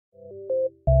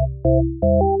Welcome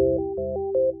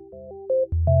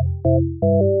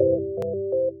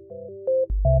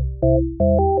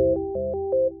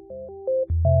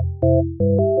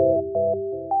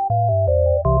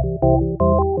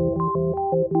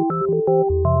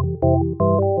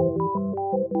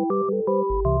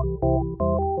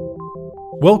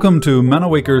to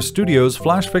Manawaker Studios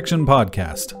Flash Fiction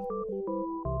Podcast.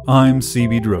 I'm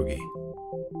CB Droege.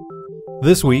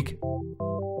 This week,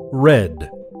 Red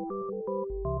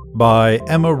by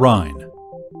Emma Rhyne.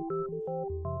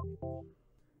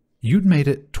 You'd made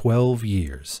it 12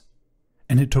 years,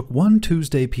 and it took one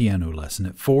Tuesday piano lesson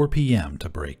at 4 p.m. to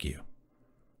break you.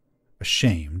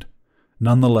 Ashamed,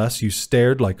 nonetheless you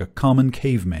stared like a common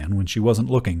caveman when she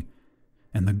wasn't looking,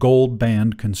 and the gold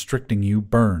band constricting you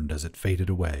burned as it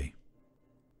faded away.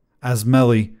 As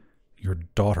Melly, your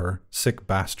daughter, sick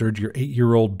bastard, your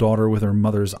 8-year-old daughter with her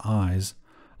mother's eyes,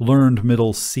 learned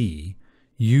middle C,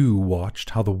 you watched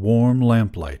how the warm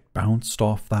lamplight bounced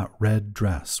off that red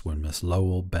dress when Miss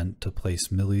Lowell bent to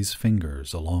place Milly's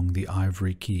fingers along the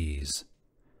ivory keys,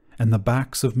 and the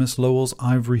backs of Miss Lowell's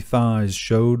ivory thighs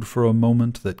showed for a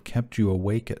moment that kept you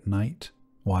awake at night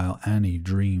while Annie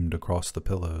dreamed across the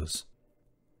pillows.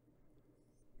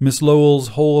 Miss Lowell's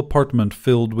whole apartment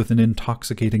filled with an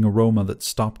intoxicating aroma that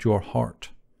stopped your heart,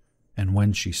 and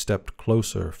when she stepped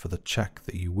closer for the check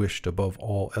that you wished above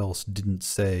all else didn't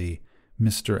say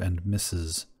Mr. and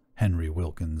Mrs. Henry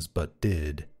Wilkins, but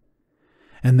did.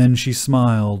 And then she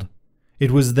smiled. It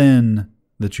was then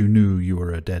that you knew you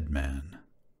were a dead man.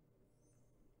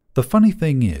 The funny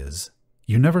thing is,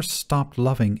 you never stopped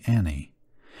loving Annie.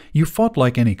 You fought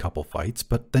like any couple fights,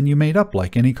 but then you made up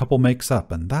like any couple makes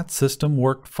up, and that system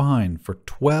worked fine for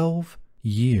 12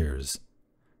 years.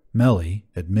 Melly,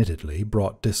 admittedly,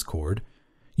 brought discord.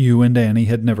 You and Annie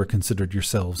had never considered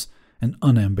yourselves, an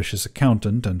unambitious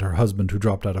accountant and her husband who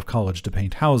dropped out of college to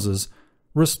paint houses,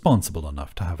 responsible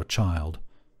enough to have a child.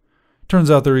 Turns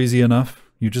out they're easy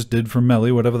enough. You just did for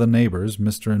Melly whatever the neighbors,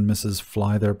 Mr. and Mrs.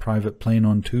 Fly Their Private Plane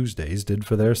on Tuesdays, did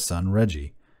for their son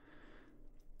Reggie.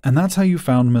 And that's how you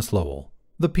found Miss Lowell,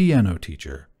 the piano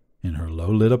teacher, in her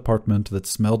low-lit apartment that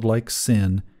smelled like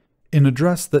sin, in a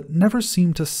dress that never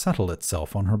seemed to settle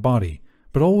itself on her body,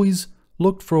 but always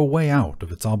looked for a way out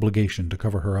of its obligation to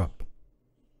cover her up.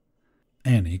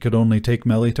 Annie could only take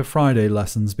Melly to Friday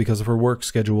lessons because of her work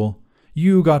schedule.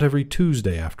 You got every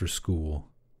Tuesday after school.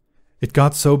 It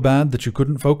got so bad that you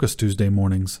couldn't focus Tuesday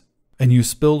mornings, and you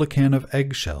spilled a can of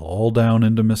eggshell all down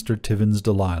into Mr. Tiven's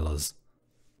Delilah's.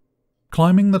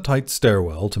 Climbing the tight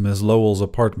stairwell to Miss Lowell's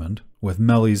apartment, with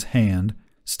Melly's hand,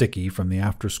 sticky from the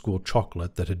after-school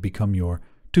chocolate that had become your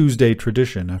Tuesday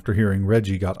tradition after hearing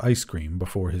Reggie got ice cream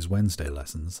before his Wednesday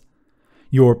lessons,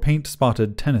 your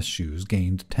paint-spotted tennis shoes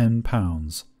gained 10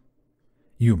 pounds.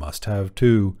 You must have,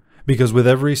 too, because with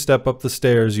every step up the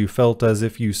stairs you felt as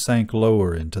if you sank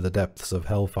lower into the depths of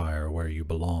hellfire where you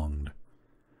belonged.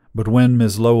 But when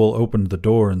Miss Lowell opened the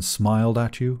door and smiled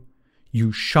at you,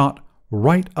 you shot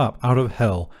right up out of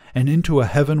hell and into a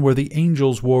heaven where the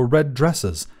angels wore red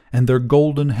dresses and their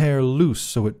golden hair loose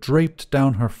so it draped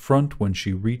down her front when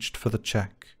she reached for the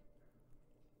check.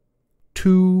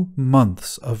 2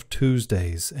 months of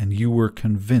Tuesdays, and you were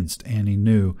convinced Annie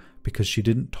knew because she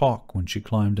didn't talk when she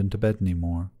climbed into bed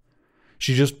anymore.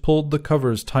 She just pulled the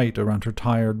covers tight around her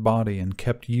tired body and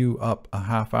kept you up a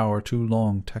half hour too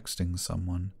long texting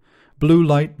someone. Blue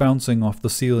light bouncing off the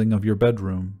ceiling of your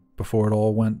bedroom before it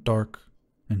all went dark,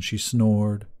 and she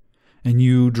snored, and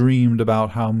you dreamed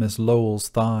about how Miss Lowell's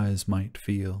thighs might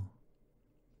feel.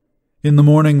 In the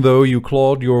morning, though, you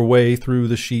clawed your way through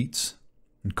the sheets,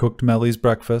 and cooked Melly's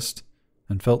breakfast,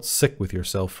 and felt sick with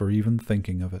yourself for even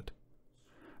thinking of it.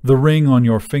 The ring on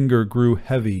your finger grew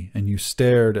heavy, and you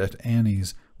stared at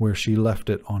Annie's where she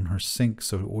left it on her sink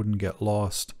so it wouldn't get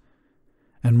lost,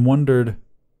 and wondered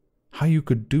how you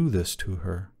could do this to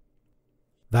her.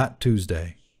 That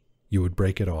Tuesday, you would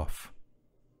break it off.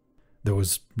 There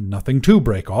was nothing to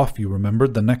break off, you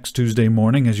remembered the next Tuesday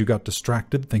morning as you got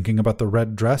distracted thinking about the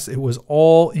red dress. It was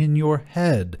all in your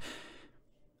head.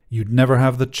 You'd never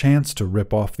have the chance to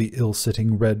rip off the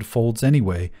ill-sitting red folds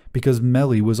anyway, because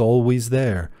Melly was always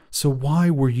there. So why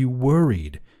were you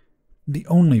worried? The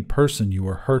only person you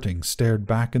were hurting stared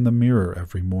back in the mirror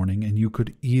every morning, and you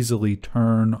could easily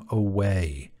turn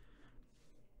away.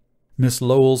 Miss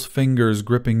Lowell's fingers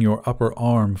gripping your upper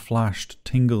arm flashed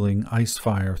tingling ice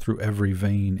fire through every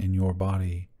vein in your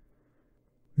body.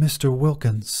 "Mr.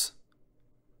 Wilkins,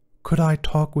 could I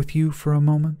talk with you for a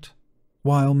moment,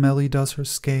 while Melly does her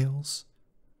scales?"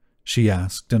 she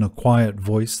asked in a quiet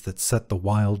voice that set the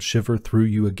wild shiver through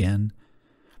you again.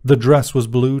 The dress was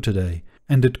blue today,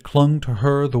 and it clung to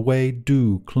her the way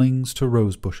dew clings to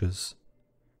rose bushes.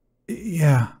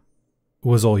 "Yeah,"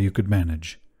 was all you could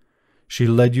manage. She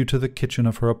led you to the kitchen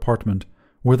of her apartment,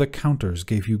 where the counters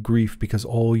gave you grief because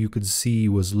all you could see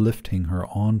was lifting her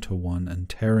onto one and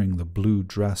tearing the blue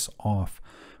dress off,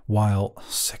 while,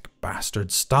 sick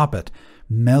bastard, stop it,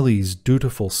 Mellie's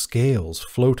dutiful scales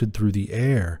floated through the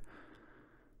air.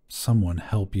 Someone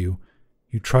help you.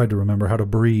 You tried to remember how to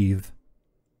breathe.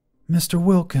 "Mr.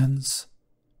 Wilkins."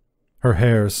 Her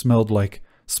hair smelled like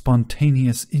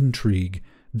spontaneous intrigue,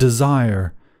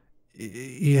 desire.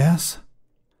 "Yes?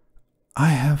 I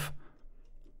have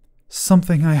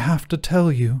something I have to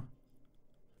tell you."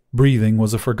 Breathing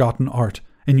was a forgotten art,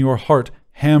 and your heart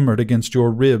hammered against your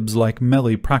ribs like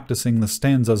Melly practicing the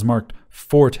stanzas marked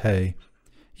forte.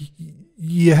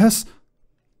 "Yes?"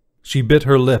 She bit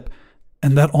her lip,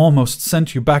 and that almost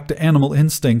sent you back to animal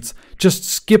instincts. Just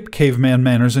skip caveman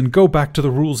manners and go back to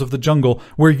the rules of the jungle,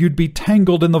 where you'd be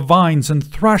tangled in the vines and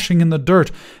thrashing in the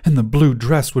dirt, and the blue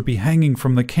dress would be hanging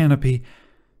from the canopy.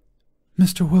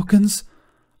 "Mr. Wilkins,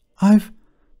 I've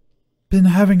been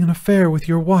having an affair with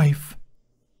your wife."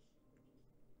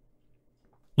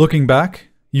 Looking back,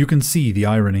 you can see the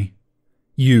irony.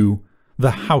 You,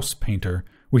 the house painter,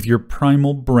 with your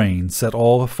primal brain set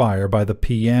all afire by the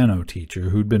piano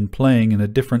teacher who'd been playing in a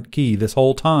different key this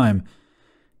whole time.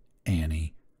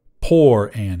 Annie.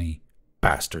 Poor Annie.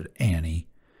 Bastard Annie.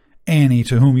 Annie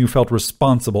to whom you felt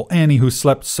responsible. Annie who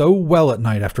slept so well at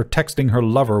night after texting her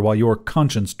lover while your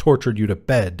conscience tortured you to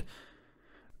bed.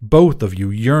 Both of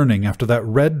you yearning after that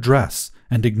red dress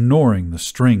and ignoring the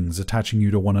strings attaching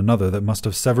you to one another that must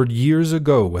have severed years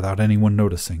ago without anyone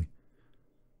noticing.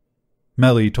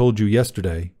 Melly told you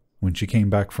yesterday, when she came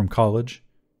back from college,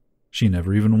 she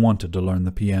never even wanted to learn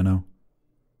the piano.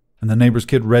 And the neighbor's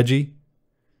kid Reggie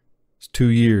is 2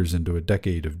 years into a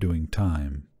decade of doing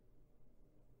time.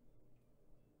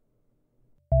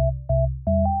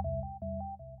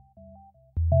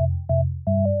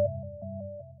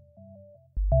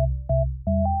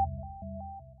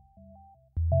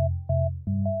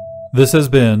 This has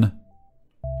been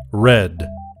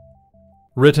Red,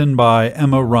 written by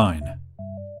Emma Rhyne.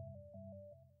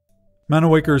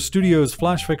 Manawaker Studios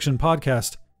Flash Fiction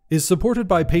Podcast is supported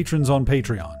by patrons on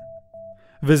Patreon.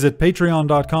 Visit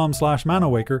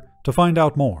patreon.com/manawaker to find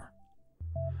out more.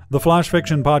 The Flash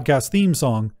Fiction Podcast theme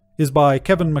song is by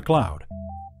Kevin MacLeod.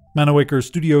 Manawaker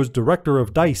Studios' director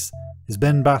of DICE is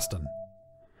Ben Baston.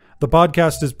 The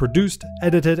podcast is produced,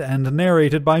 edited, and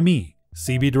narrated by me,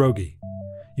 CB Droege.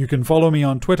 You can follow me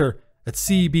on Twitter at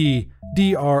CBDROEGE.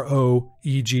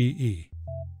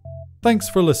 Thanks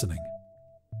for listening.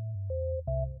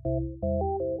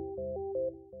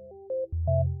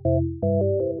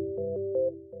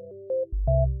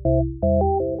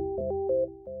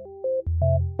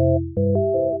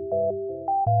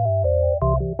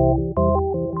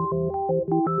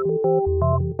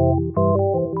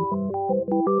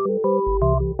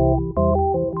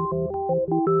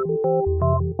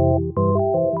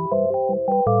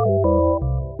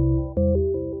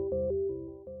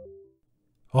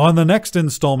 On the next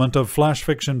installment of Flash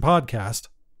Fiction Podcast,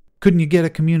 "Couldn't you get a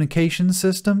communication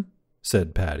system?"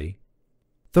 said Patty.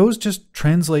 "Those just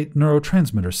translate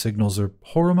neurotransmitter signals or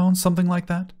hormones, something like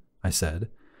that," I said.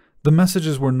 The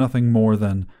messages were nothing more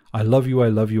than, "I love you, I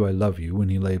love you, I love you," when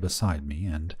he lay beside me,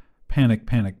 and "panic,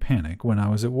 panic, panic" when I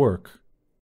was at work.